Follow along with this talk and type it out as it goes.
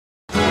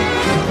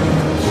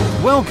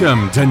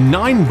Welcome to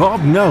 9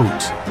 Bob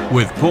Note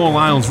with Paul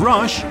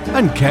Isles-Rush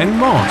and Ken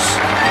Moss.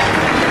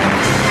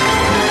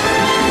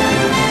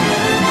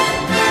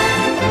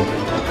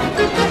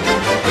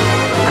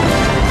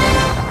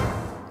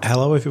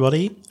 Hello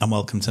everybody and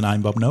welcome to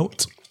 9 Bob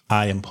Note.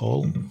 I am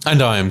Paul.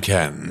 And I am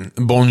Ken.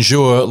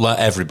 Bonjour la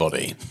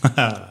everybody.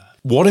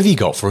 What have you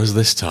got for us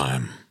this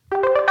time?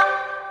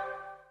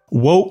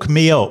 Woke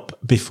me up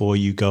before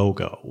you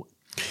go.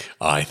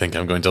 I think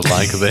I'm going to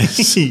like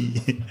this.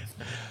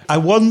 I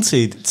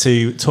wanted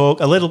to talk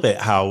a little bit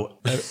how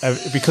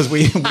because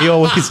we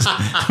always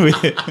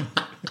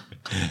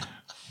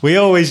we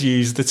always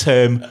use the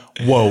term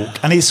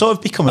woke, and it's sort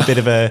of become a bit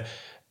of a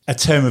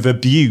term of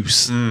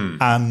abuse.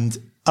 And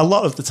a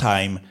lot of the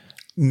time,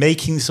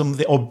 making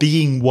something or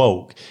being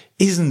woke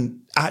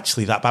isn't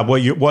actually that bad.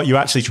 What you're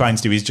actually trying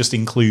to do is just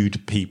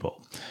include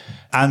people.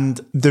 And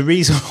the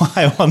reason why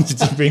I wanted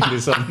to bring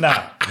this up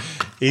now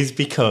is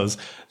because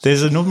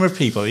there's a number of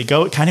people, it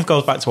kind of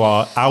goes back to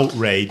our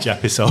outrage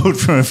episode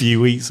from a few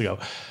weeks ago,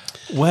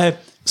 where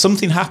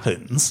something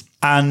happens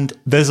and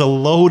there's a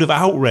load of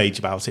outrage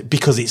about it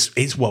because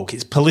it's woke,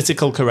 it's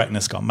political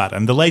correctness gone mad.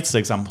 And the latest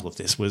example of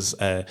this was,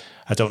 I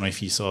don't know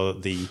if you saw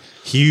the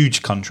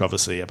huge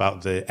controversy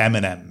about the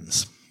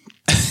M&Ms.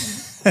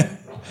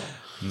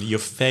 Your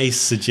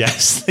face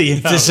suggests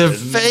that there's a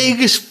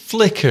vague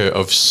flicker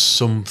of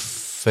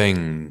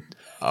something.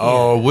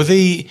 Oh,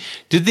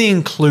 did they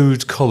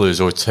include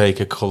colours or take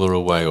a colour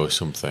away or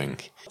something?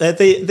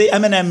 The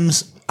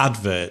M&M's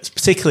adverts,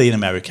 particularly in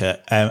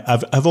America,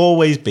 have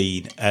always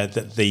been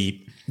that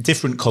the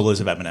different colours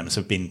of M&M's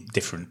have been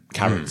different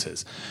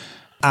characters.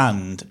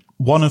 And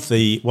one of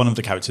the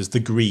characters, the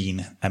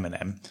green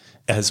M&M,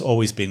 has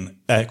always been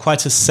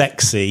quite a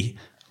sexy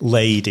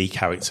lady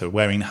character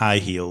wearing high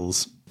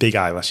heels, big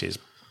eyelashes.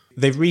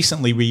 They've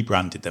recently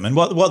rebranded them, and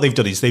what they've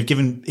done is they've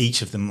given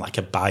each of them like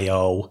a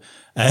bio,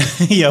 and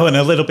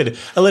a little bit of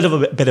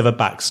a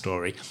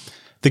backstory.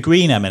 The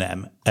green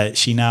M&M,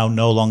 she now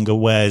no longer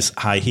wears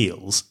high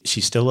heels.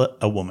 She's still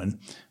a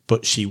woman,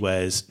 but she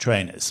wears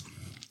trainers.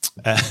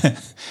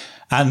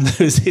 And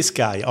there's this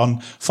guy on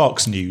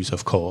Fox News,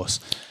 of course.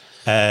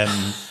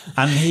 And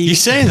you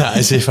say that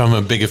as if I'm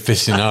a big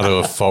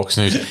aficionado of Fox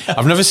News.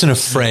 I've never seen a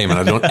frame, and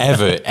I don't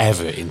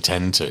ever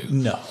intend to.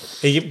 No,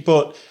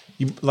 but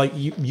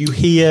you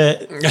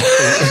hear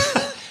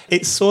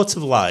it's sort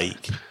of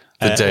like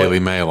the Daily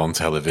Mail on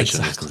television,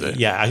 exactly. Isn't it?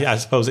 Yeah, I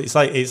suppose it's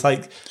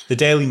like the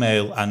Daily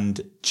Mail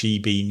and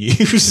GB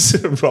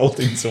News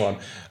rolled into one.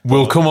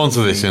 We'll come on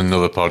to this in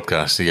another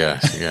podcast.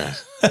 Yes.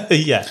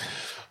 Yeah.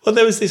 Well,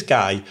 there was this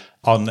guy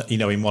on,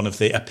 in one of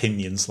the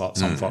opinion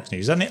slots on Fox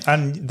News,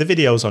 and the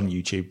video's on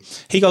YouTube.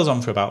 He goes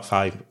on for about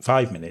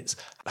five minutes.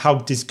 How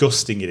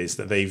disgusting it is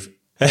that they've,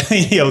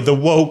 the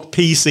woke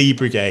PC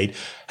brigade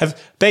have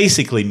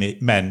basically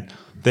meant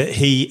that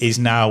he's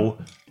not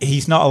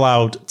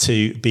allowed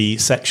to be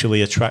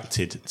sexually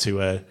attracted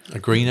to a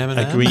green M&M.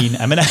 A green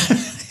M&M.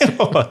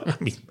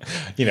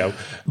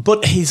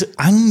 But his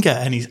anger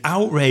and his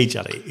outrage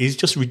at it is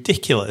just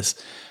ridiculous.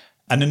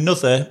 And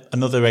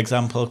another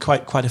example,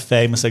 quite a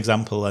famous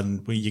example,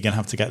 and you're going to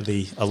have to get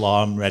the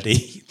alarm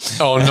ready.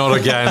 Oh, not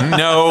again.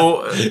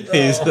 No.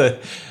 Is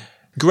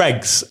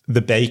Greggs,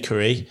 the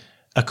bakery,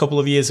 a couple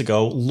of years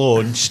ago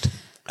launched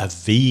a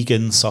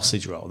vegan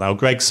sausage roll. Now,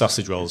 Greggs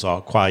sausage rolls are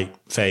quite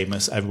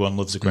famous. Everyone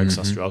loves a Greggs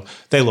sausage roll.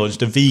 They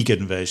launched a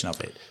vegan version of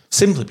it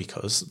simply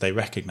because they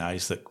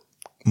recognise that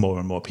more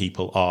and more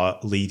people are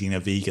leading a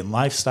vegan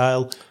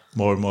lifestyle.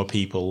 More and more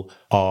people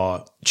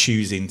are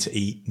choosing to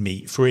eat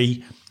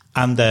meat-free.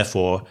 And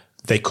therefore,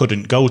 they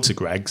couldn't go to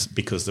Greggs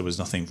because there was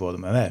nothing for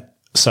them there.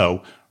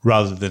 So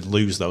rather than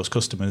lose those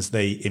customers,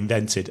 they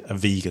invented a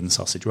vegan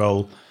sausage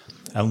roll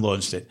and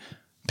launched it.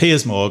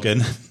 Piers Morgan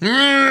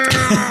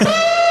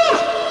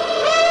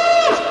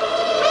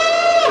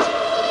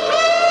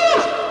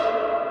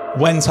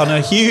went on a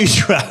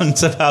huge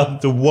rant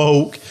about the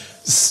woke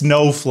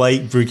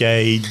snowflake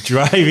brigade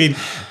driving.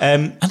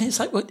 And it's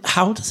like,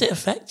 how does it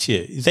affect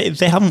you?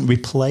 They haven't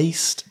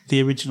replaced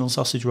the original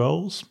sausage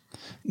rolls.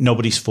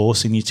 Nobody's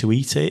forcing you to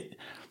eat it.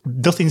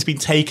 Nothing's been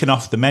taken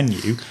off the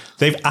menu.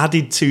 They've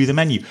added to the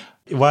menu.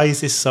 Why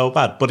is this so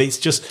bad? But it's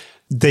just,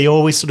 they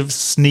always sort of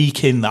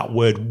sneak in that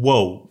word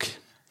woke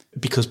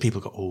because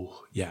people go,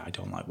 oh, yeah, I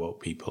don't like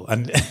woke people.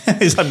 And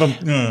it's like,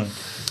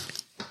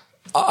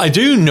 I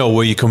do know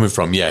where you're coming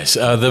from, yes.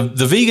 The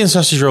vegan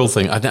sausage roll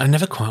thing, I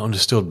never quite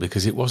understood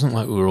because it wasn't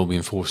like we were all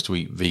being forced to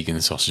eat vegan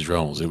sausage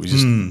rolls. It was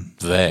just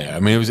there. I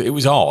mean, it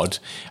was odd,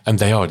 and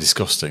they are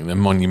disgusting. They're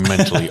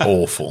monumentally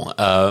awful.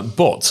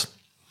 But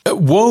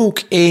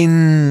woke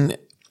in,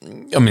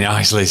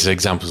 isolated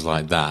examples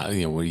like that,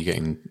 where you're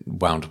getting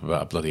wound up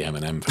about a bloody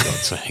M&M, for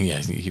God's sake.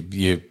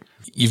 Yeah,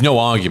 you've no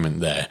argument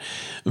there.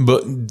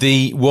 But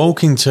the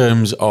woke in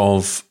terms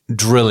of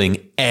drilling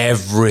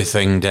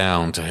everything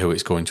down to who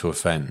it's going to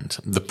offend.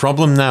 The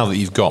problem now that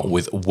you've got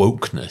with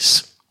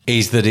wokeness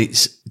is that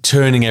it's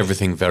turning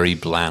everything very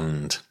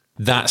bland.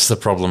 That's the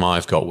problem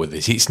I've got with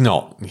this. It's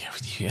not,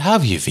 you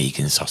have your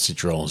vegan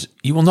sausage rolls.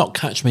 You will not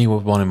catch me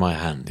with one in my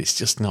hand. It's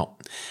just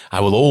not.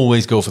 I will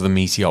always go for the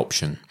meaty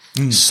option.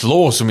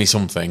 Slaughter me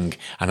something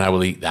and I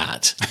will eat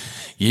that.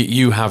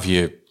 You have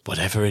your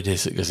whatever it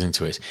is that goes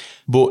into it.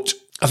 But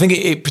I think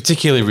it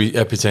particularly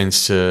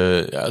pertains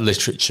to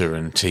literature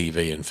and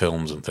TV and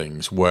films and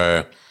things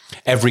where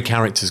every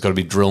character's got to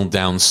be drilled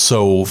down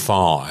so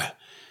far.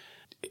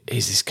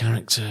 Is this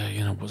character,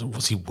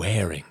 what's he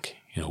wearing?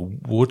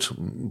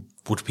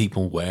 Would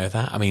people wear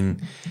that? I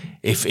mean,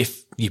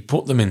 if you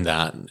put them in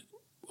that,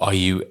 are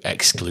you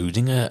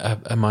excluding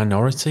a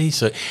minority?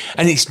 So,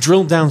 and it's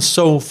drilled down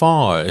so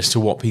far as to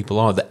what people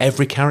are that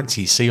every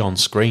character you see on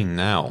screen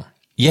now,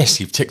 yes,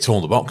 you've ticked all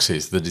the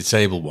boxes, the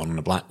disabled one and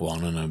a black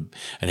one and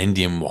an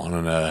Indian one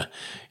and a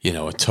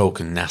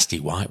token nasty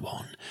white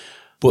one.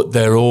 But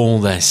they're all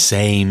the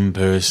same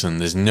person.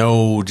 There's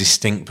no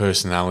distinct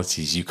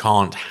personalities. You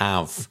can't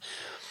have...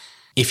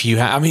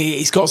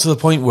 it's got to the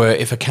point where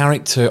if a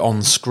character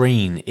on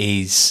screen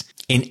is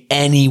in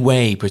any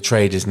way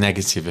portrayed as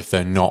negative if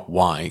they're not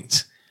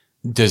white,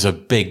 there's a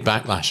big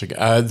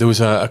backlash. There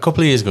was a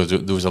couple of years ago,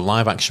 there was a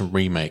live-action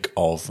remake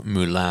of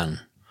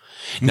Mulan.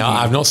 Now,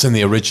 I've not seen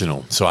the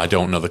original, so I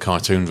don't know the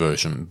cartoon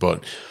version,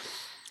 but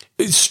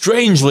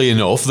strangely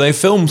enough, they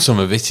filmed some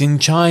of it in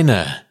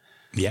China.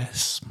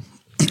 Yes.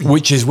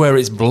 Which is where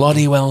it's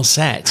bloody well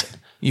set.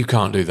 You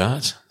can't do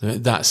that.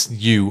 That's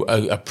you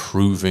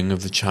approving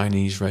of the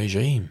Chinese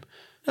regime.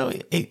 No,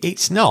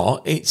 it's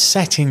not. It's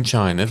set in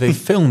China. They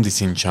filmed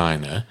it in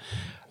China.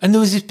 And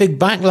there was this big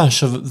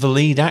backlash of the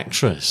lead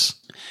actress.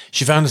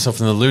 She found herself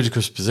in the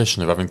ludicrous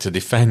position of having to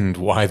defend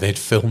why they'd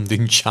filmed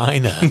in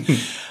China.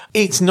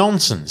 It's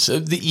nonsense.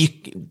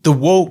 The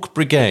woke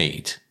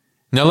brigade.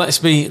 Now let's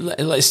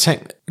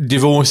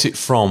divorce it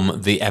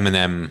from the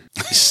Eminem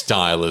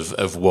style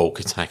of woke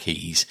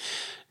attackies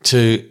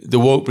to the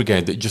woke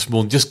brigade that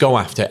will just go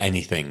after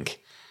anything.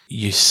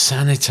 You're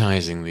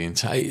sanitizing the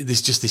entire...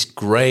 There's just this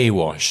grey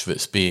wash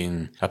that's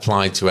being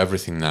applied to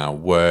everything now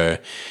where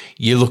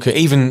you look at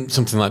even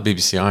something like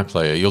BBC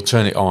iPlayer, you'll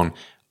turn it on,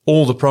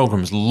 all the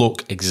programmes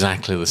look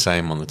exactly the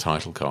same on the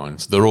title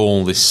cards. They're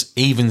all this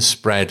even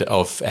spread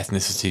of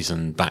ethnicities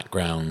and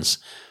backgrounds,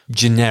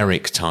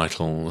 generic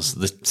titles.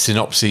 The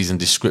synopses and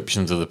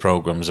descriptions of the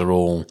programmes are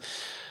all...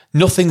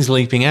 Nothing's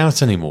leaping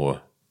out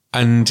anymore.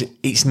 And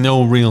it's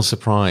no real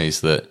surprise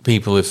that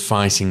people are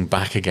fighting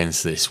back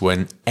against this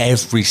when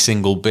every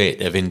single bit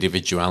of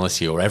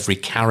individuality or every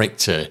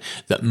character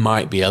that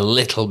might be a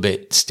little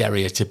bit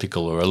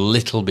stereotypical or a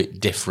little bit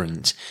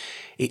different,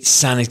 it's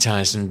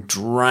sanitized and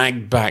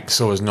dragged back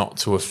so as not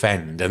to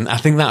offend. And I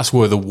think that's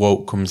where the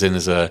woke comes in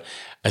as a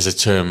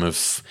term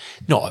of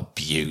not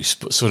abuse,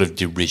 but sort of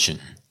derision.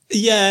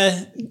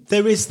 Yeah,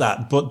 there is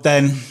that. But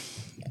then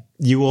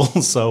you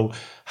also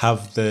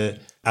have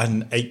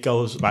and it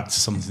goes back to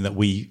something that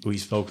we've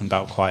spoken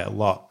about quite a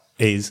lot,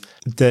 is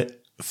that,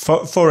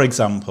 for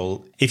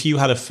example, if you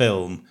had a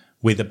film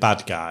with a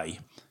bad guy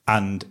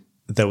and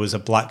there was a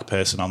black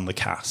person on the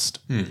cast,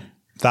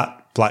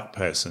 that black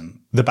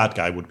person, the bad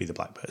guy would be the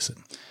black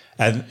person.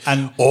 And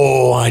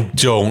oh, I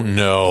don't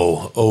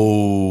know.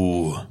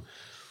 Oh,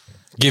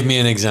 give me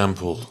an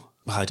example.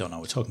 I don't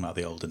know. We're talking about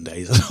the olden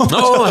days.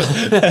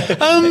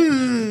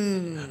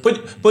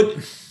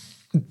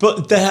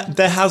 But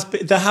there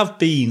have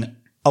been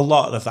a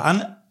lot of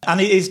that, and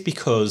it is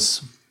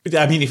because,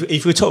 I mean,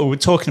 if we're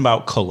talking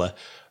about colour,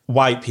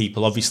 white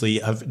people obviously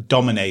have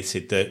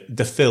dominated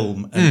the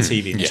film and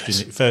TV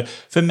industry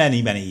for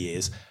many, many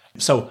years.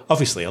 So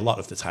obviously a lot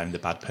of the time the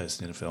bad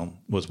person in the film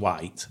was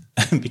white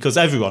because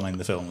everyone in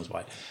the film was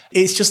white.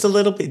 It's just a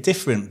little bit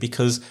different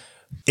because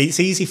it's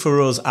easy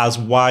for us as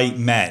white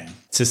men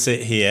to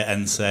sit here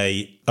and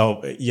say,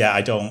 oh yeah,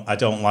 I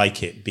don't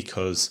like it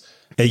because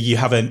you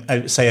have a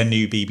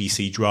new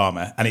BBC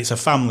drama and it's a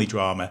family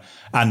drama,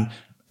 and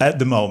at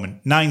the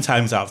moment 9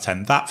 times out of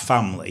 10 that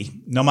family,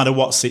 no matter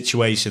what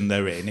situation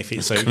they're in, if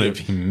it's going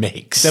to be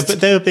mixed,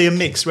 but there'll be a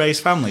mixed race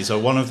family. So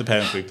one of the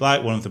parents will be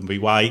black, one of them will be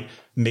white,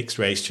 mixed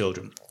race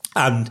children.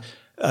 And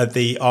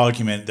the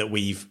argument that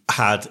we've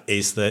had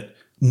is that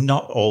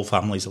not all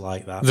families are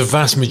like that. The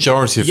vast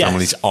majority of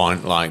families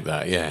aren't like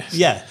that. Yes.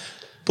 Yeah,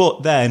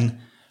 but then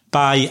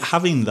by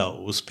having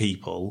those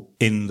people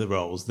in the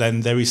roles,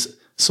 then there is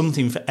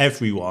something for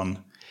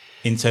everyone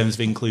in terms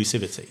of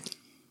inclusivity.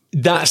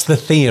 That's the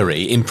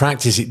theory. In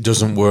practice, it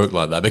doesn't work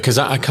like that because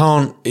I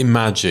can't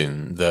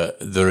imagine that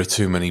there are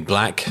too many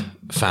black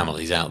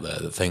families out there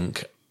that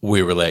think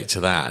we relate to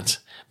that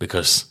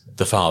because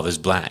the father's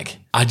black.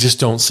 I just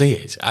don't see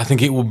it. I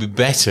think it would be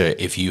better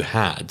if you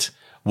had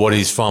what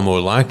is far more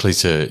likely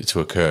to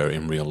occur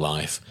in real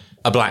life,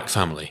 a black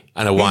family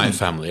and a white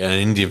family and an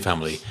Indian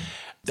family.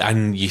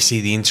 And you see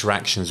the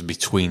interactions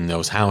between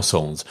those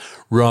households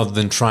rather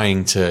than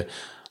trying to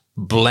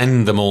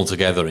blend them all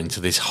together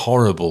into this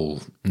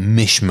horrible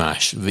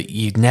mishmash that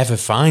you'd never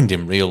find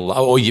in real life,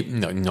 or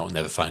not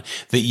never find,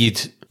 that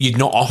you'd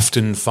not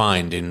often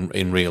find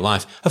in real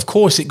life. Of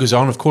course it goes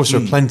on. Of course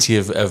there are plenty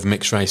of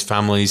mixed race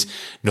families.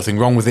 Nothing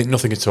wrong with it.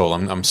 Nothing at all.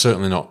 I'm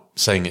certainly not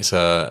saying it's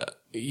an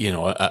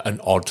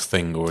odd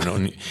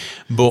thing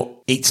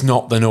but it's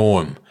not the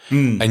norm.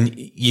 And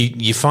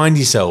you find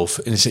yourself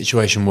in a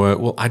situation where,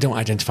 well, I don't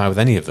identify with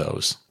any of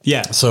those.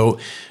 Yeah. So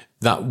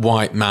that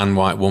white man,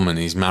 white woman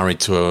is married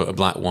to a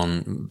black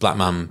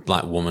man,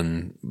 black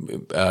woman,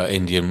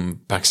 Indian,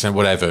 Pakistan,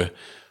 whatever,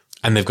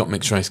 and they've got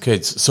mixed race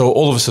kids. So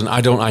all of a sudden,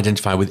 I don't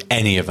identify with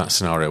any of that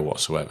scenario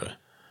whatsoever.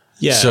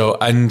 Yeah. So,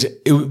 and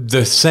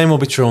the same will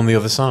be true on the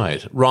other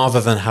side.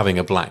 Rather than having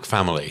a black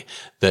family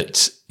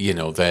that,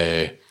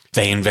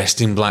 they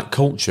invest in black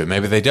culture.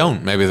 Maybe they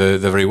don't. Maybe they're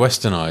very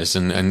westernized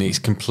and it's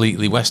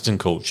completely Western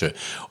culture.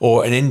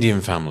 Or an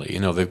Indian family,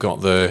 they've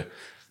got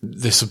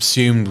they're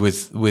subsumed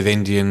with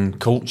Indian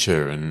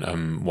culture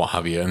and what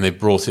have you, and they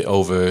brought it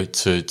over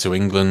to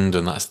England,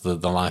 and that's the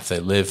life they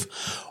live.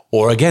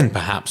 Or again,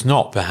 perhaps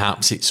not.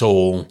 Perhaps it's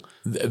all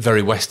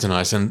very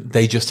westernized, and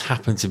they just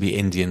happen to be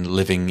Indian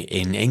living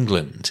in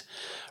England,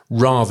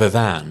 rather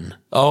than,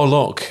 oh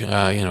look,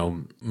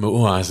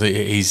 Muaz,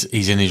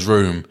 he's in his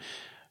room,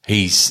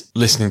 he's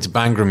listening to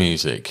Bhangra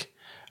music.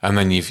 And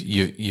then you've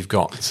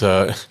got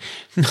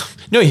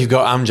you've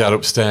got Amjad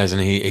upstairs, and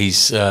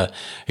he's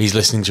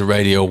listening to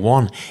Radio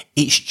 1.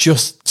 It's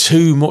just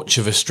too much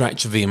of a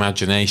stretch of the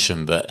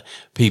imagination that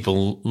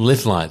people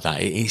live like that.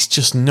 It's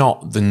just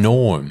not the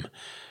norm.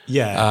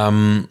 Yeah.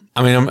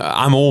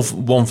 I'm all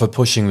one for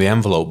pushing the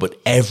envelope, but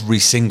every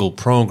single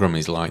program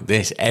is like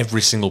this.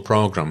 Every single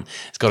program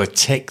has got to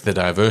tick the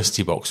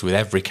diversity box with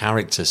every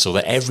character, so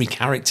that every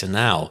character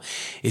now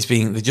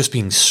they're just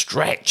being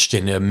stretched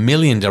in a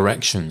million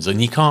directions,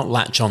 and you can't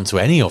latch onto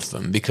any of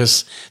them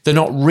because they're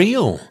not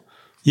real.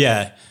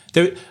 Yeah.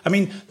 There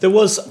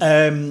was,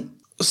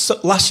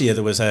 last year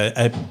there was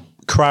a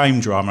crime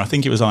drama. I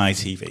think it was on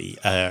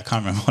ITV. I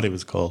can't remember what it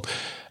was called.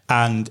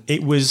 And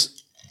it was,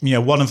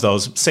 one of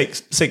those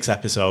six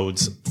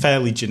episodes,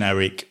 fairly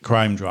generic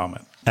crime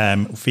drama,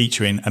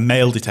 featuring a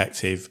male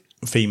detective,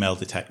 female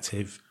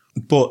detective,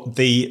 but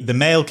the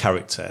male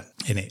character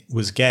in it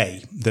was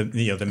gay,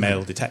 the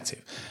male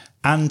detective.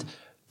 And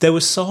there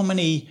were so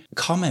many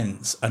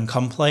comments and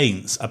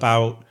complaints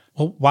about,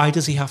 well, why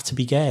does he have to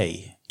be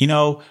gay?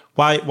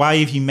 Why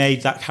have you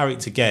made that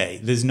character gay?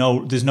 There's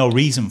no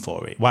reason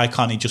for it. Why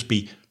can't he just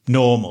be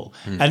normal?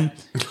 And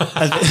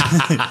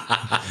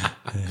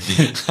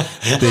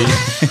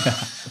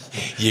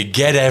you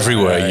get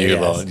everywhere,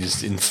 lot,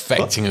 just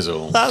infecting us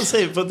all. That's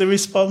it. But the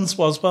response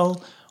was,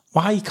 well,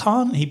 why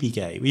can't he be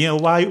gay?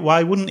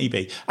 Why wouldn't he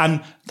be?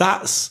 And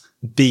that's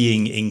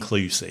being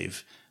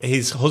inclusive.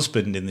 His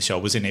husband in the show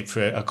was in it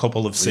for a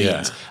couple of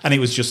scenes, and it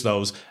was just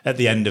those, at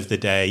the end of the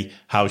day,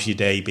 how's your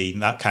day been?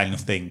 That kind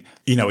of thing.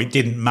 It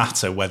didn't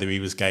matter whether he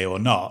was gay or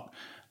not,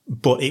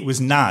 but it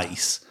was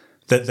nice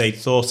that they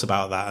thought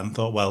about that and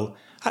thought, well,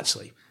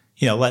 actually,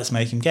 let's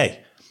make him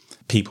gay.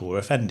 People were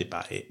offended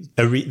by it.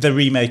 The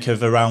remake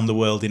of Around the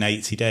World in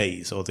 80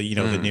 Days, or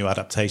the new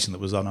adaptation that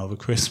was on over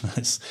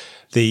Christmas,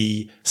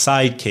 the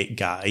sidekick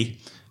guy.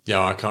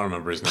 Yeah, I can't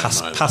remember his name.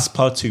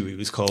 Passepartout, he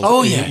was called.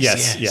 Oh,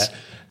 yes. Yeah.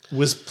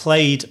 Was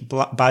played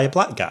by a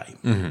black guy,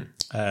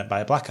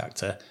 by a black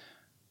actor.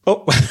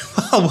 Oh,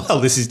 well,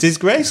 this is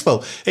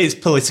disgraceful. It's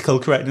political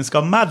correctness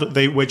gone mad.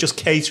 We're just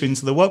catering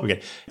to the woke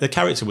brigade. The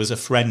character was a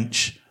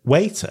French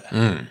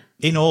waiter.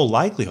 In all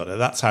likelihood, at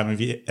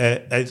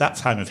that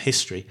time of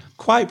history,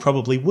 quite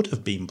probably would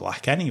have been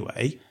black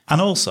anyway.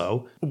 And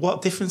also,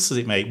 what difference does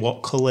it make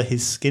what colour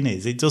his skin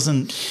is? It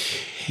doesn't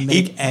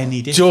make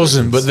any difference. It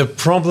doesn't, but the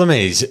problem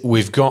is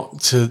we've got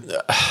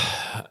to...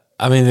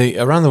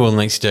 Around the World in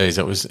 80 Days,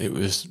 it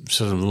was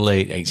sort of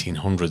late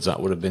 1800s, that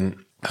would have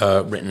been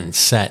written and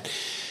set.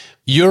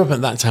 Europe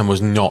at that time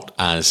was not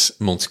as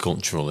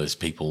multicultural as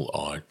people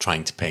are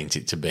trying to paint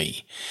it to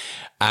be.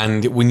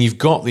 And when you've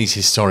got these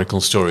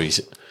historical stories,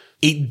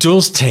 it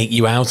does take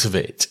you out of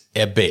it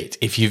a bit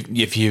if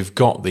you've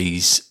got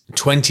these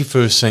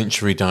 21st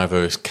century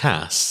diverse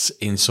casts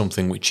in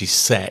something which is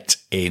set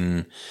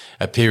in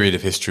a period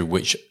of history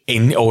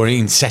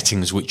in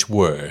settings which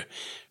were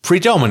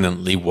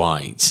predominantly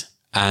white,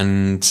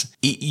 and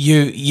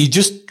you're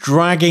just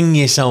dragging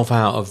yourself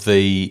out of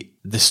the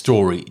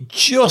story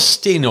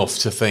just enough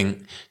to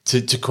think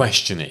to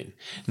question it.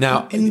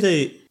 Now, in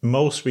the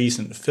most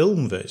recent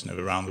film version of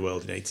Around the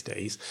World in 80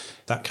 Days,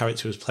 that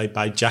character was played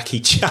by Jackie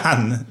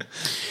Chan.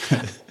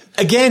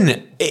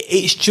 Again,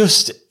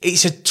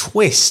 it's a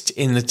twist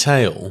in the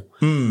tale,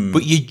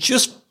 but you're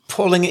just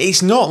pulling it.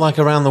 It's not like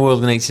Around the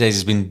World in 80 Days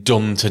has been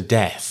done to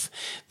death,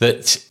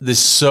 that there's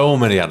so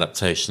many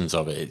adaptations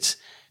of it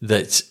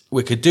that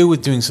we could do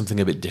with doing something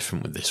a bit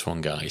different with this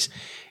one, guys.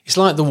 It's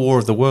like the War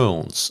of the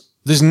Worlds.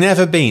 There's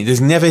never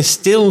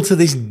still to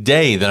this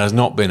day, there has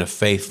not been a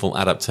faithful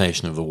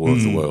adaptation of the War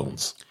of the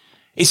Worlds.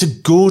 It's a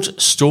good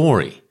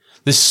story.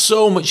 There's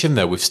so much in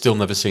there we've still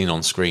never seen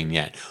on screen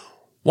yet.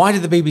 Why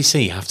did the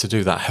BBC have to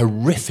do that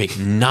horrific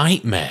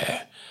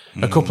nightmare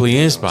a couple of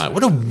years back?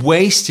 What a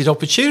wasted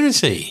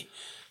opportunity.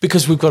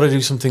 Because we've got to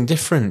do something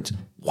different.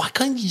 Why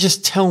can't you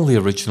just tell the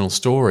original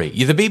story?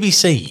 You're the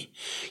BBC.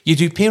 You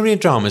do period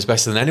dramas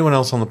better than anyone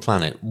else on the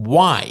planet.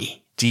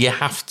 Why do you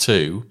have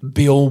to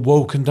be all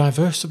woke and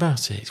diverse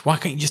about it? Why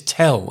can't you just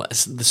tell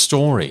the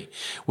story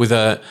with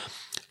a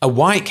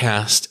white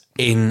cast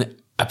in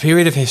a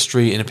period of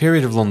history, in a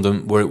period of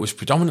London where it was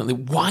predominantly...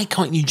 Why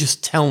can't you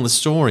just tell the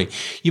story?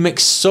 You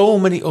make so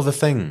many other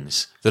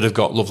things that have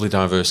got lovely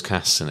diverse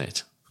casts in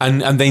it.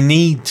 And they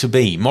need to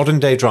be. Modern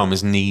day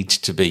dramas need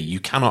to be. You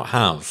cannot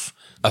have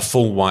a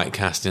full white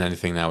cast in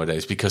anything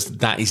nowadays because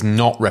that is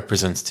not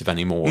representative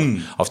anymore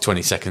of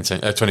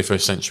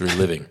 21st century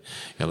living.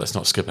 Let's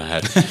not skip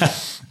ahead.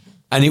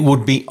 And it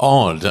would be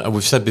odd.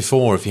 We've said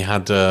before, if you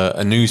had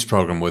a news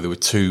program where there were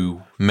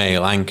two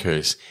male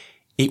anchors,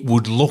 it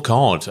would look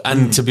odd.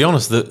 And to be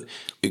honest, that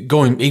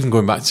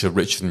going back to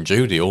Richard and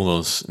Judy, all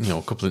those,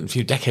 a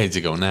few decades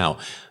ago now,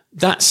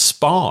 that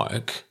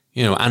spark,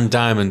 Anne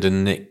Diamond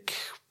and Nick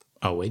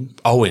Owen,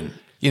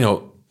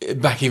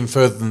 back even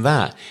further than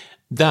that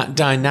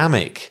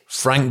dynamic,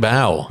 Frank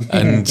Bow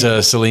and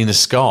Selena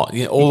Scott,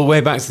 all the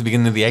way back to the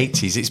beginning of the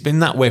 80s. It's been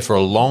that way for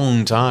a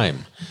long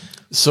time.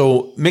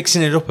 So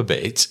mixing it up a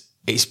bit,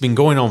 it's been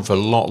going on for a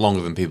lot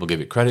longer than people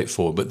give it credit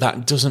for, but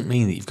that doesn't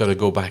mean that you've got to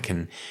go back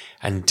and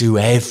do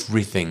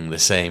everything the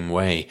same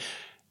way.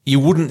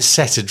 You wouldn't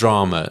set a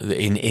drama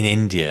in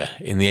India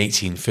in the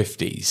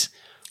 1850s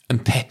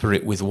and pepper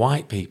it with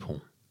white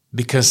people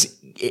because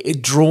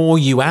it draw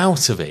you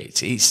out of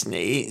it. It's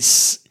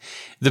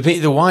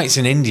the whites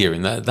in India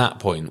at that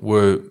point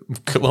were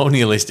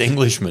colonialist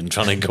Englishmen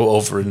trying to go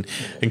over and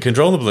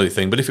control the bloody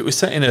thing. But if it was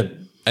set in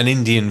an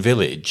Indian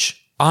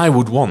village, I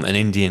would want an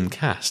Indian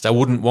cast. I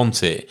wouldn't want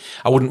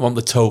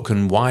the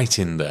token white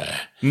in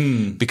there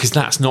because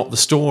that's not the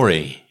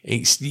story.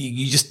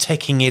 You're just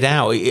taking it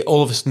out.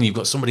 All of a sudden, you've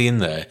got somebody in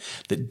there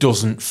that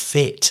doesn't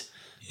fit.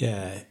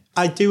 Yeah,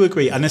 I do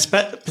agree, and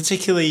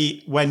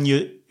particularly when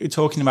you're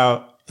talking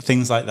about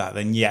things like that,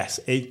 then yes,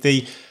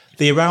 the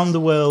around the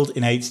world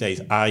in 80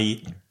 days,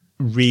 I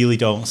really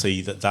don't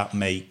see that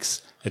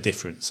makes a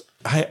difference.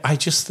 I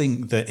just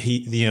think that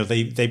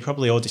they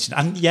probably auditioned,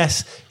 and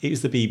yes, it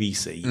was the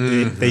BBC.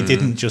 They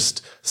didn't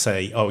just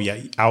say, "Oh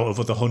yeah, out of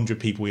the 100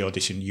 people we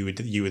auditioned,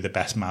 you were the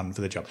best man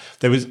for the job."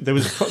 There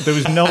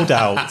was no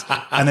doubt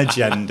an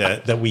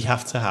agenda that we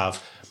have to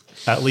have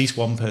at least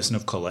one person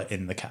of colour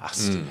in the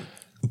cast.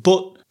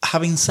 But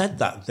having said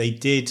that, they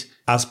did,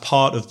 as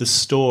part of the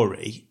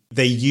story,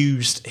 they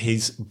used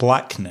his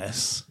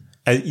blackness,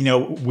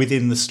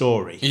 within the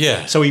story.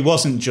 Yeah. So he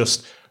wasn't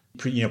just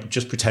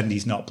pretend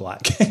he's not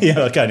black,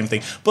 kind of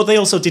thing. But they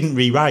also didn't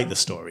rewrite the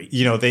story.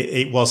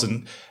 It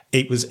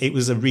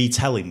was a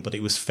retelling, but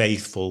it was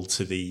faithful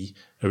to the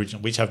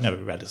original, which I've never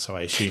read, so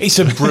I assume it is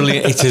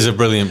a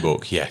brilliant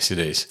book. Yes, it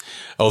is.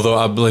 Although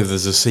I believe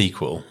there's a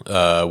sequel,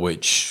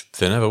 which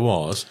there never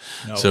was.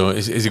 No. So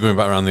is it going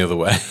back around the other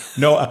way?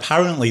 No,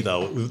 apparently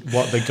though,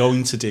 what they're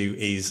going to do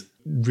is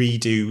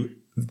redo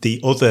the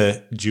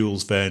other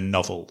Jules Verne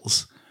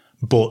novels,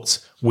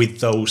 but with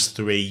those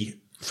three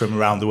from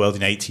around the world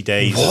in 80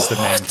 days as the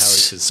main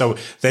characters. So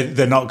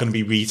they're not going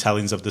to be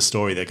retellings of the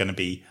story. They're going to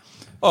be...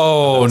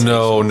 Oh,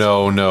 no.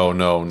 Oh,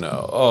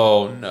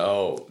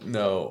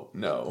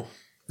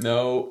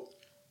 no.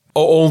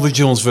 All the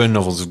Jules Verne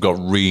novels have got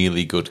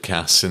really good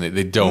casts in it.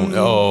 They don't...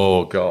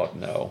 Oh, God,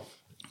 no.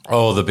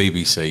 Oh, the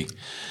BBC.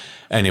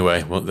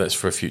 Anyway, well, that's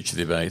for a future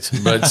debate.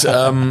 But...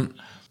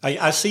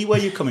 I see where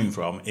you're coming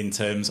from in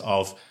terms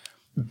of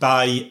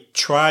by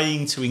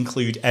trying to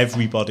include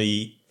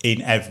everybody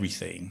in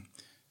everything,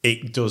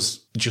 it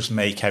does just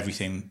make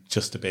everything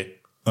just a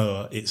bit,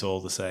 it's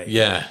all the same.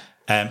 Yeah.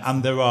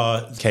 And there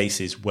are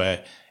cases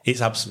where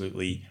it's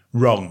absolutely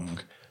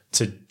wrong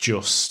to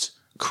just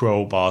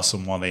crowbar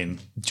someone in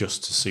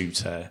just to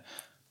suit an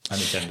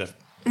agenda.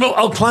 Well,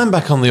 I'll climb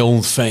back on the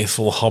old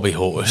faithful hobby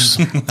horse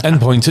and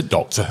point at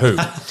Doctor Who.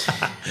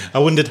 I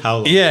wondered how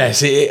long.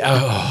 Yes.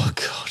 Oh,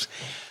 God.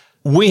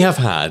 We have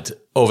had,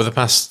 over the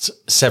past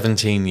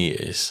 17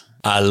 years,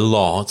 a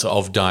lot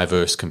of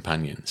diverse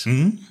companions.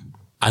 Mm-hmm.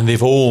 And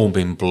they've all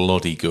been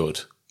bloody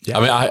good. Yeah.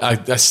 I mean,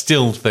 I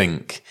still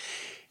think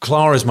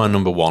Clara's my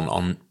number one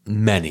on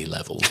many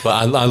levels.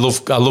 But I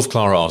love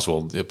Clara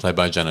Oswald, played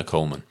by Jenna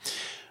Coleman.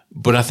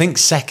 But I think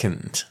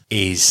second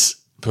is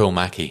Pearl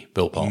Mackie,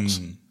 Bill Potts.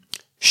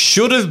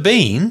 Should have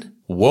been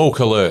woke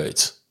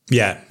alert.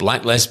 Yeah.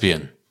 Black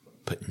lesbian.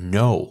 But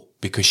no,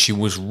 because she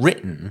was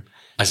written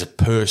as a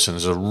person,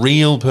 as a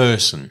real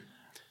person.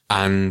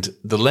 And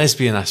the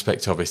lesbian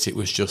aspect of it, it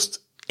was just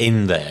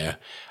in there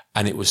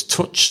and it was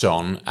touched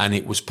on and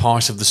it was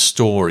part of the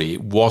story.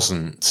 It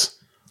wasn't...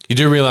 You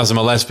do realise I'm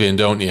a lesbian,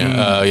 don't you?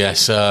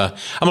 Yes. I'm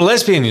a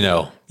lesbian,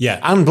 Yeah.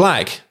 And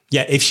black.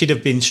 Yeah, if she'd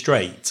have been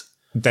straight,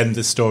 then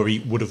the story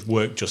would have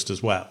worked just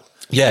as well.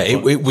 Yeah,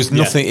 it was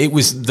nothing. Yeah. It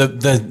was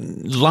the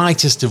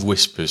lightest of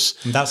whispers.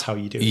 And that's how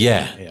you do it.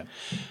 Yeah.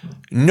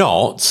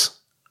 Not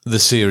the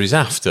series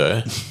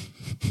after...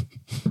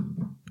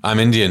 I'm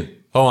Indian.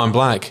 Oh, I'm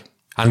black.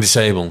 I'm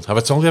disabled. Have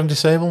I told you I'm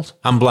disabled?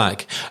 I'm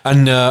black.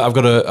 And I've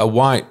got a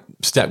white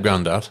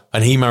step-granddad,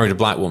 and he married a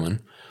black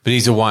woman, but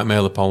he's a white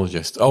male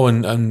apologist. Oh,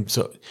 and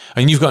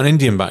you've got an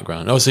Indian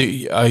background. Oh, so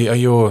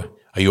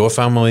are your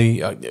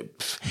family?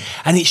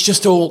 And it's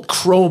just all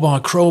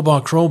crowbar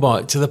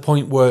to the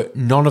point where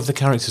none of the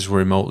characters were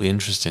remotely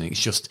interesting.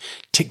 It's just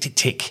tick, tick,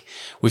 tick.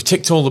 We've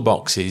ticked all the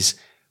boxes,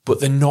 but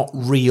they're not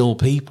real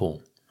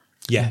people.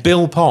 Yeah.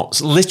 Bill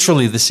Potts,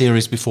 literally the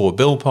series before,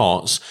 Bill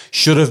Potts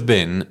should have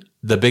been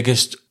the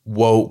biggest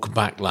woke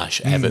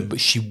backlash ever, but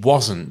she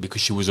wasn't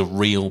because she was a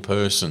real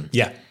person.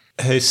 Yeah.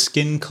 Her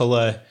skin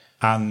colour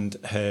and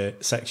her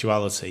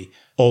sexuality,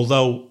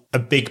 although a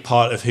big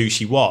part of who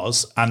she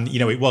was, and, you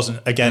know, it wasn't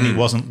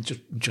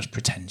just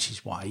pretend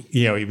she's white.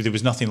 You know, there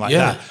was nothing like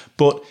that.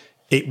 But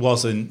it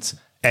wasn't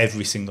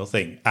every single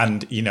thing.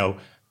 And, you know,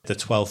 the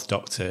 12th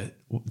Doctor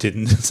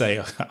didn't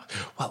say,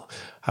 well,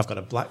 I've got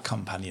a black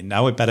companion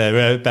now. We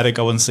better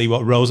go and see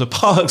what Rosa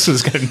Parks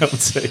was getting up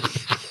to.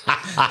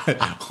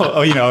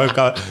 or, you know, I've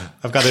got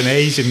an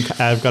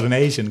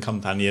Asian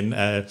companion.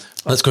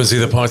 Let's go and see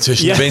the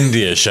partition of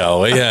India,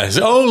 shall we? Yes.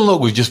 Oh,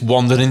 look, we've just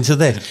wandered into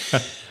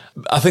this.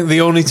 I think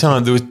the only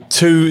time there were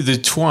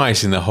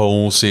twice in the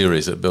whole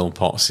series that Bill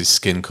Potts'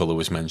 skin colour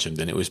was mentioned,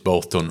 and it was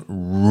both done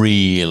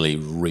really,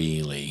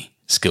 really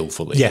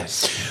skillfully.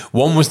 Yes.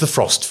 One was the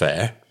Frost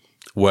Fair,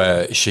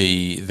 where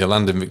they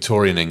land in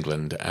Victorian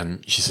England,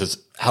 and she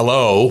says,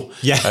 hello,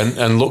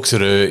 and looks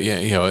at her,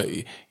 you know,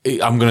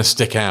 I'm going to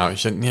stick out.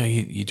 She said,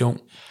 you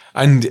don't.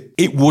 And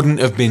it wouldn't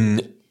have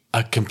been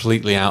a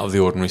completely out of the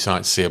ordinary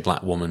sight to see a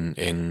black woman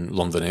in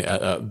London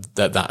at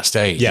that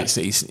stage. Yeah.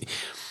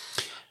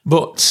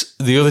 But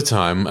the other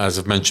time, as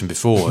I've mentioned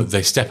before,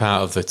 they step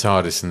out of the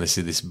TARDIS and they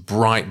see this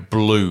bright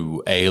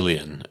blue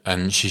alien,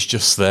 and she's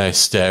just there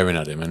staring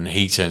at him, and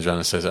he turns around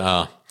and says,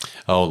 oh,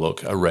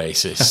 look, a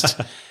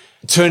racist.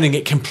 Turning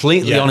it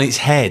completely on its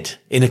head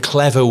in a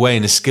clever way,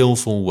 in a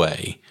skillful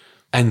way.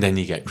 And then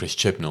you get Chris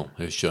Chibnall,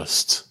 who's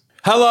just,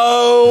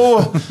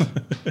 hello!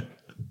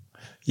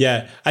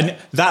 Yeah, and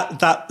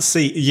that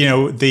scene, you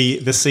know,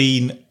 the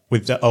scene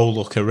with the "oh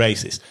look, a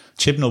racist."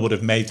 Chibnall would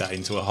have made that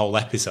into a whole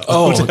episode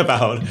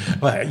about,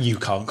 well, you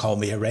can't call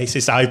me a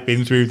racist. I've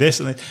been through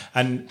this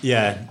and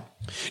yeah.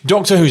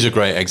 Doctor Who's a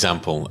great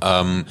example.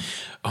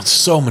 On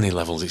so many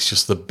levels, it's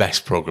just the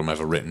best program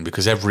ever written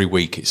because every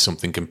week it's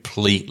something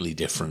completely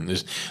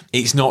different.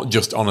 It's not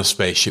just on a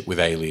spaceship with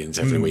aliens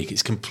every week.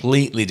 It's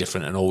completely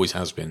different and always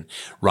has been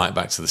right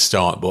back to the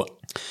start. But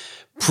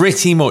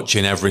pretty much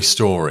in every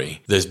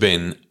story, there's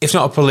been, if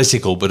not a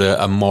political, but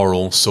a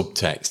moral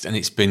subtext. And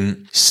it's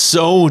been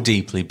so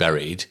deeply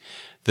buried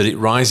that it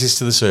rises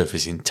to the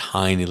surface in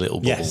tiny little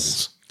bubbles.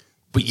 Yes.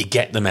 But you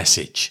get the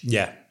message.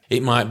 Yeah.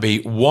 It might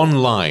be one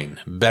line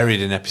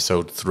buried in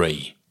episode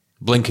 3.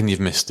 Blink and you've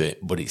missed it,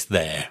 but it's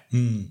there.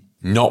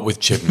 Not with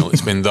Chibnall.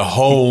 It's been the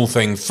whole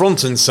thing,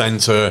 front and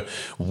centre.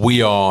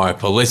 We are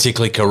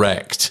politically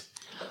correct.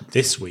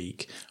 This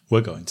week,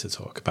 we're going to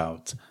talk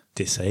about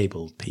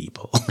disabled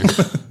people.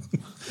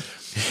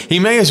 He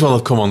may as well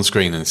have come on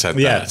screen and said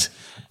that.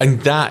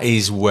 And that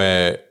is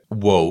where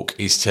woke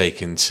is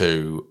taken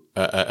to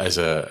as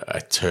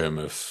a term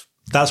of...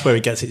 That's where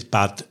it gets its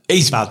bad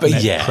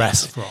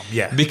press from.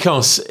 Yeah.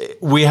 Because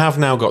we have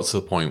now got to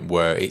the point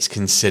where it's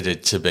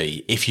considered to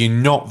be, if you're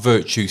not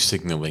virtue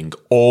signalling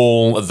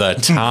all the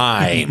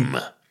time,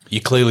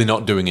 you're clearly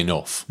not doing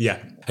enough. Yeah.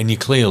 And you're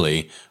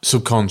clearly,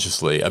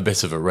 subconsciously, a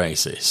bit of a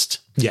racist.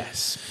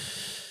 Yes.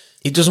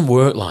 It doesn't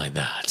work like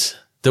that.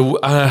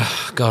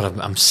 God,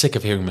 I'm sick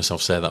of hearing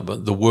myself say that,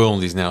 but the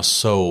world is now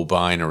so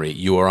binary.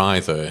 You are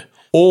either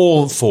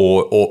all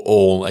for or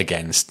all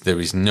against.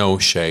 There is no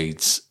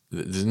shades.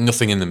 There's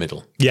nothing in the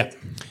middle. Yeah.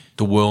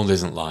 The world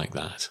isn't like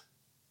that.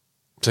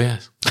 So,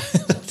 yes.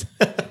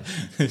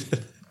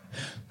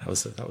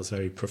 That was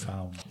very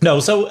profound.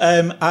 No, so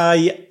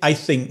I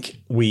think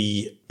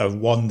we have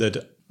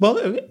wandered,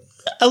 well,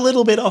 a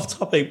little bit off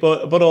topic,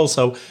 but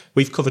also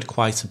we've covered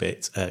quite a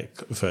bit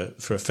for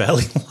a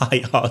fairly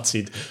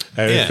light-hearted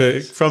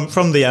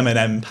from the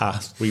M&M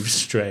path we've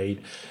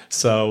strayed.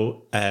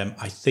 So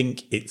I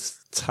think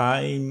it's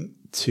time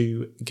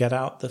to get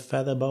out the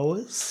feather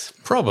boas.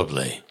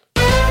 Probably.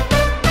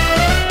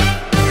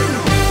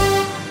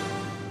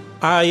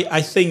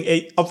 I think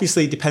it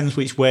obviously depends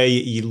which way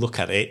you look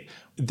at it.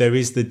 There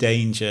is the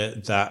danger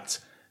that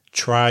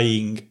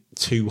trying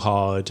too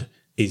hard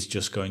is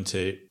just going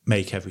to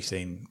make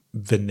everything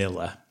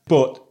vanilla.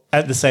 But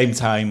at the same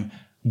time,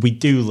 we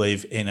do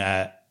live in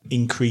an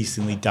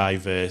increasingly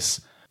diverse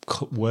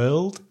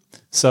world.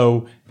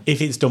 So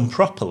if it's done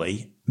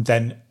properly,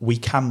 then we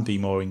can be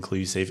more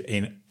inclusive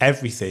in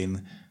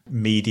everything,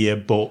 media,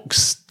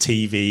 books,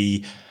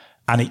 TV,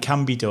 and it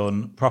can be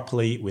done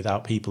properly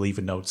without people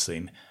even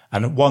noticing.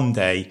 And one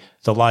day,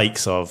 the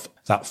likes of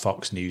that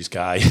Fox News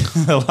guy,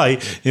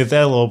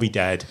 they'll all be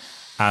dead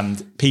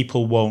and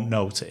people won't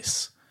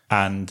notice.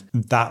 And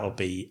that'll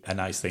be a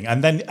nice thing.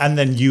 And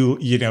then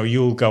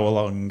you'll go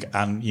along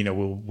and,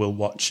 we'll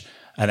watch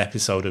an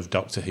episode of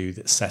Doctor Who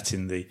that's set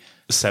in the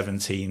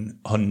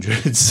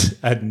 1700s.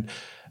 And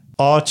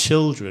our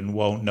children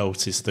won't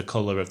notice the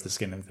colour of the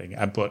skin and thing.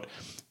 But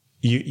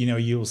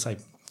you'll say,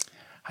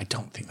 I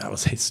don't think that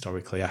was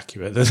historically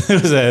accurate.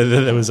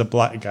 There was a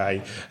black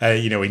guy,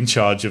 in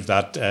charge of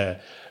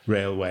that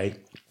railway.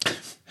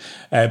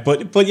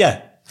 But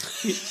yeah,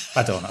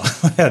 I don't know.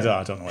 I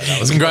don't know where that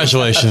was.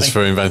 Congratulations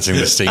for inventing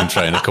the steam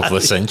train a couple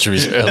of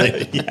centuries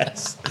earlier.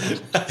 Yes.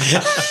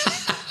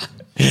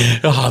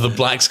 The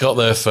blacks got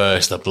there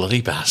first, the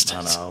bloody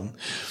bastards. I know.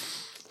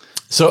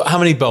 So how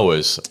many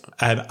boas?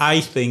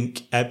 I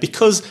think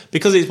because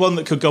it's one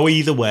that could go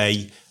either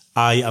way,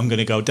 I am going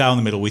to go down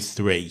the middle with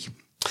 3.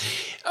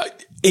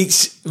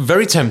 It's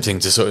very tempting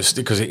to sort of,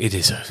 because it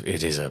is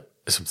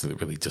something that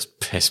really does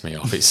piss me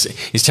off.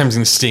 It's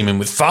tempting to steam in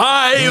with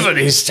 5, a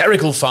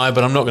hysterical 5,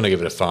 but I'm not going to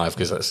give it a 5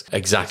 because that's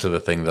exactly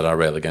the thing that I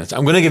rail against.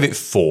 I'm going to give it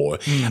 4.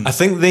 I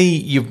think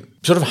you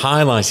sort of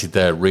highlighted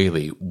there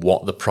really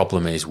what the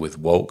problem is with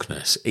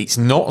wokeness. It's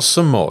not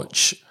so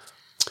much,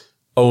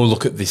 oh,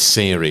 look at this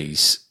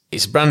series.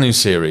 It's a brand new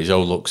series.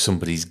 Oh, look,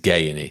 somebody's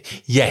gay in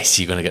it. Yes,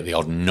 you're going to get the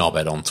odd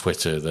knobhead on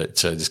Twitter that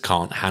just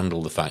can't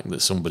handle the fact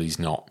that somebody's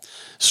not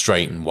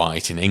straight and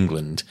white in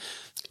England.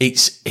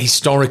 It's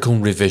historical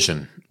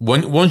revision.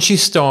 Once you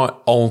start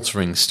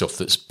altering stuff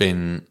that's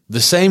been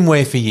the same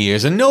way for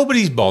years and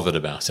nobody's bothered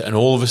about it, and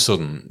all of a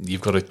sudden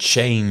you've got to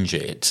change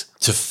it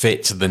to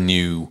fit the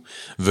new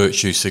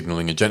virtue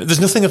signalling agenda. There's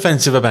nothing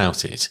offensive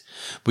about it,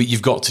 but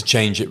you've got to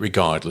change it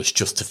regardless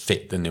just to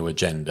fit the new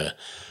agenda.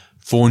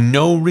 For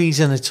no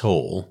reason at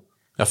all,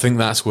 I think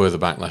that's where the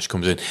backlash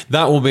comes in.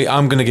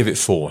 I'm going to give it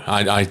 4.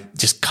 I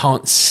just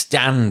can't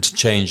stand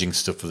changing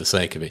stuff for the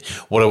sake of it.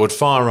 What I would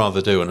far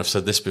rather do, and I've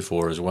said this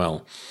before as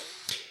well,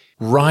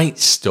 write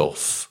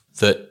stuff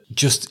that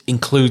just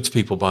includes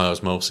people by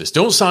osmosis.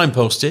 Don't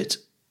signpost it.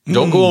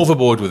 Don't go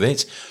overboard with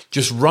it.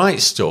 Just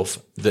write stuff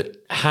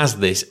that has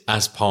this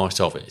as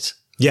part of it.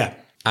 Yeah.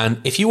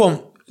 And if you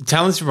want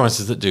talented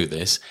writers that do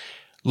this,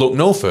 look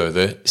no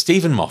further,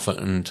 Stephen Moffat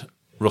and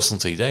Russell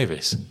T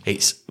Davies.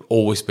 It's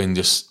always been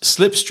just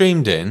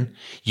slipstreamed in.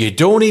 You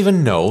don't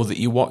even know that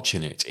you're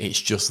watching it.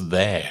 It's just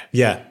there.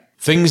 Yeah.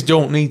 Things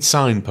don't need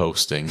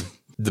signposting.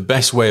 The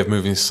best way of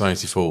moving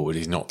society forward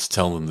is not to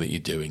tell them that you're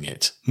doing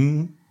it.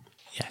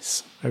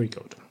 Yes. Very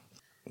good.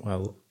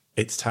 Well,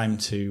 it's time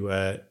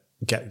to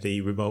get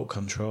the remote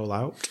control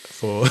out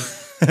for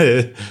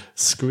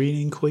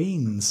Screening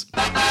Queens.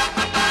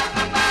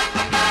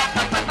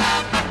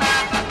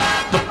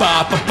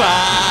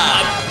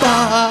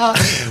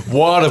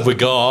 What have we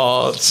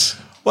got?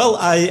 Well,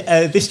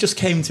 this just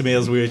came to me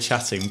as we were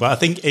chatting, but I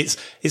think it's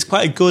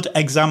quite a good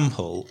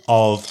example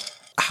of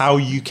how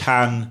you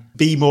can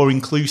be more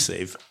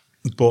inclusive,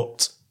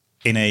 but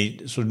in a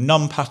sort of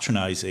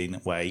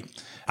non-patronising way.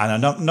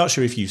 And I'm not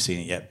sure if you've seen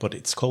it yet, but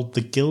it's called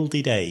The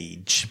Gilded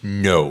Age.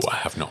 No, I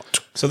have not.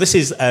 So this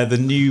is the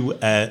new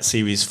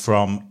series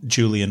from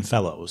Julian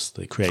Fellows,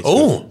 the creator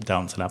of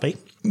Downton Abbey.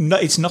 No,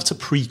 it's not a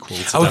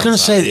prequel to I was going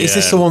to say, Abbey. is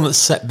this the one that's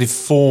set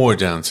before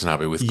Downton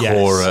Abbey with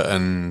Cora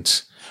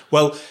and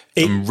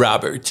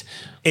Robert?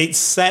 It's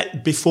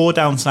set before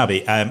Downton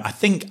Abbey, I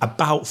think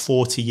about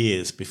 40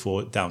 years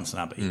before Downton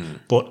Abbey,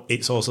 but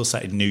it's also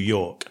set in New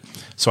York.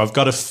 So I've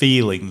got a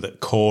feeling that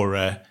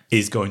Cora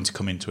is going to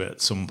come into it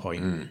at some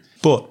point.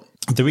 But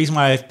the reason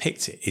why I've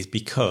picked it is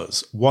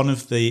because one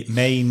of the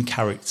main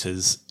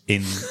characters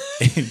in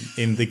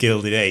The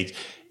Gilded Age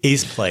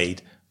is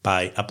played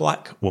by a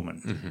black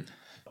woman.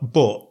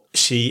 But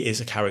she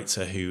is a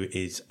character who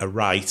is a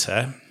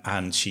writer,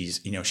 and she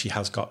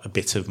has got a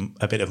bit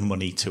of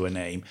money to her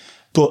name.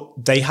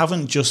 But they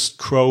haven't just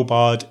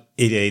crowbarred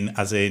it in,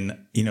 as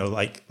in,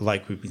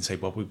 like we've been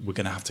saying, well, we're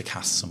going to have to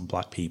cast some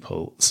black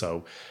people.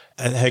 So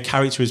her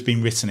character has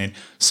been written in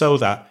so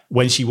that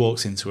when she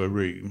walks into a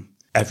room,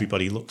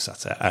 everybody looks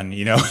at her and,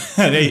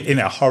 in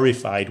a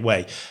horrified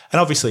way.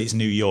 And obviously it's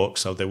New York.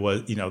 So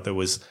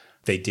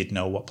they did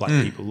know what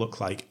black people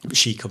look like.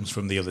 She comes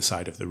from the other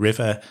side of the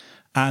river,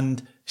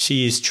 and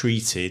she is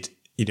treated,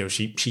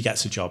 she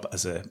gets a job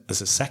as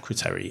a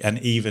secretary. And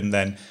even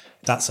then,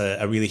 that's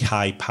a really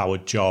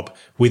high-powered job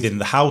within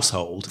the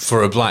household.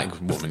 For a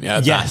black woman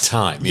at that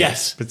time,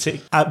 yes.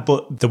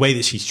 But the way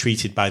that she's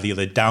treated by the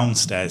other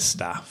downstairs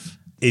staff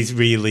is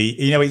really,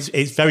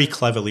 it's very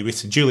cleverly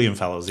written. Julian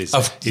Fellows is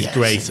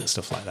great at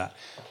stuff like that.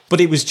 But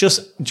it was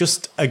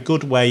just a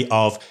good way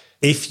of,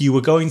 if you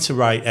were going to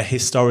write a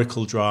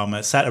historical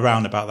drama set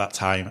around about that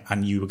time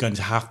and you were going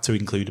to have to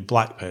include a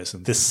black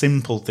person, the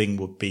simple thing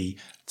would be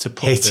to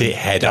put it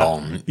head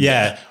on.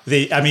 Yeah.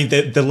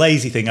 The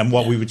lazy thing, and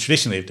what we would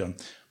traditionally have done,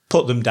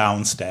 put them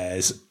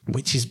downstairs,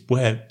 which is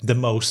where the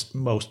most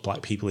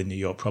black people in New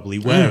York probably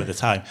were at the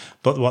time.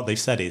 But what they've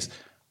said is,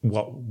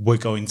 what we're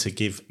going to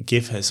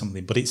give her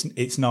something, but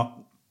it's not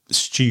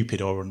stupid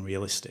or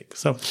unrealistic.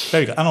 So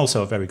very good, and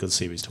also a very good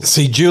series to watch.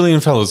 See, Julian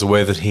Fellows, the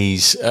way that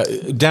he's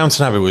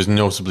Downton Abbey was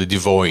notably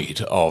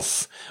devoid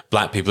of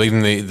black people.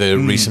 Even the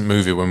recent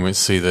movie, when we went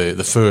to see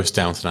the first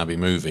Downton Abbey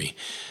movie,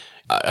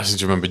 I seem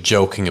to remember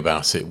joking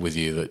about it with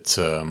you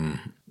that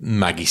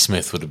Maggie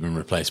Smith would have been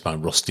replaced by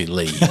Rusty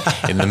Lee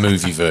in the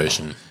movie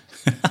version.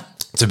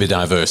 to be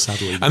diverse.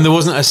 Sadly and there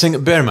wasn't a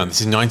single, bear in mind,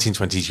 this is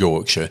 1920s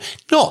Yorkshire,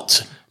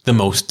 not the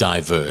most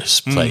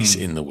diverse place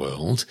in the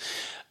world.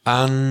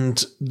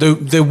 And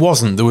there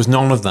was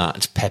none of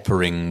that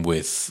peppering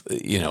with,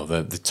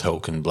 the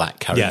token black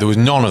character. Yeah. There was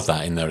none of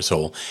that in there at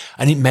all.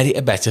 And it made it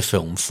a better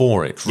film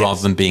for it,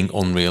 rather than being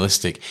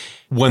unrealistic.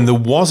 When there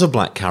was a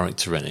black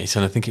character in it,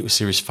 and I think it was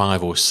series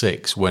 5 or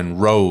 6, when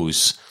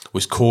Rose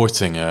was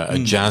courting a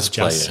jazz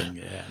player,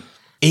 singer, yeah.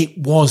 it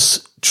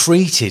was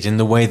treated in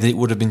the way that it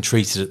would have been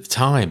treated at the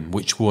time,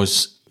 which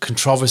was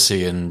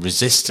controversy and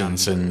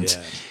resistance and...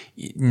 Yeah.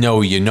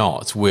 No, you're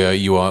not. We're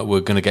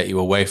going to get you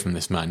away from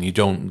this man. You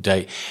don't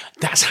date.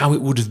 That's how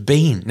it would have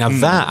been. Now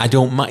that I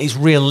don't mind. It's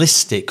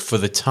realistic for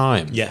the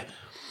time. Yeah.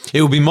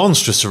 It would be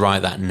monstrous to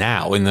write that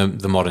now in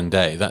the modern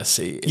day. That's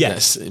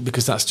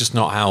because that's just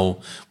not how.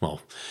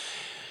 Well,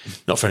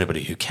 not for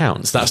anybody who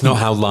counts. That's not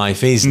how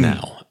life is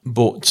now.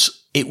 But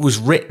it was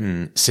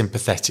written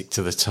sympathetic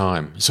to the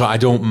time, so I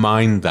don't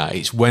mind that.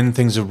 It's when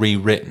things are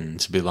rewritten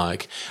to be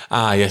like,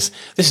 yes,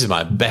 this is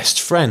my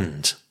best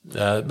friend.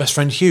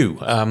 Hugh.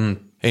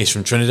 He's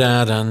from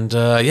Trinidad, and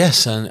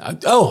yes, and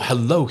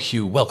hello,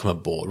 Hugh. Welcome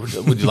aboard.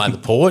 Would you like the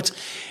port?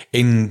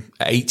 In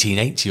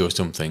 1880 or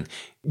something,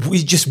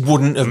 we just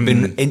wouldn't have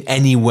been in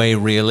any way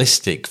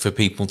realistic for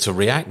people to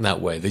react that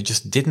way. They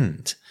just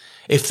didn't.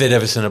 If they'd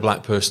ever seen a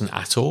black person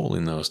at all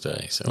in those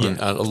days, and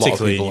a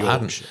lot of people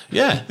hadn't.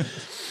 Yeah.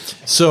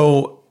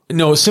 So.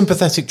 No,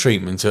 sympathetic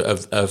treatment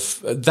of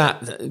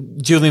that.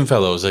 Julian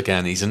Fellows,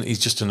 again, he's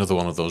just another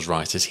one of those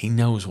writers. He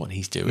knows what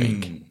he's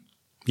doing.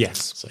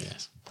 Yes. So,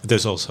 yes.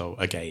 There's also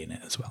a gay in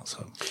it as well.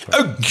 So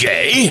a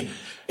gay?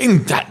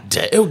 In that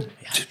day? Oh,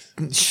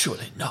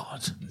 surely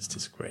not. It's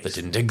disgrace. They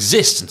didn't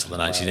exist until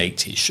the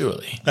 1980s,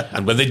 surely.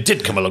 And when they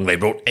did come along, they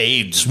brought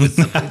AIDS with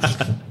them.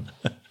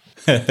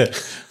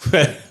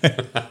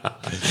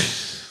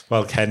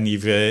 Well, Ken,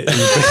 you've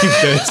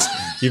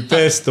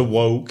burst the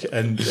woke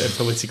and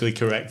politically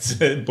correct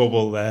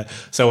bubble there.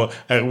 So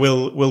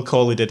we'll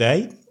call it a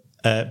day,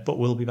 but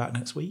we'll be back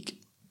next week.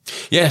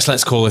 Yes,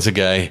 let's call it a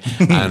gay,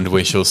 and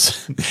we shall.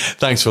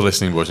 Thanks for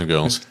listening, boys and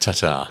girls.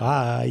 Ta-ta.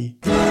 Bye.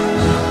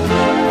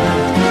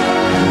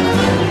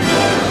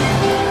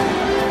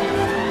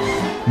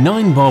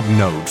 Nine Bob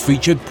Note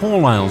featured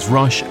Paul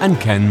Isles-Rush and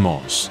Ken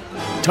Moss.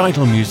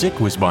 Title music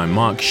was by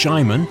Mark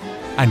Scheiman,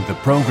 and the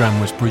program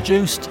was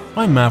produced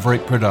by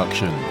Maverick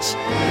Productions.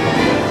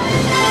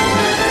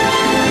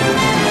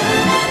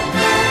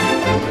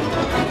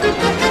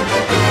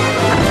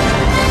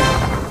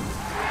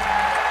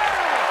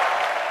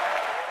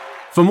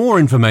 For more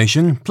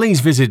information,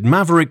 please visit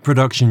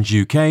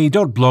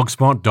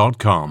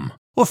maverickproductionsuk.blogspot.com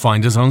or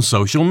find us on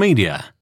social media.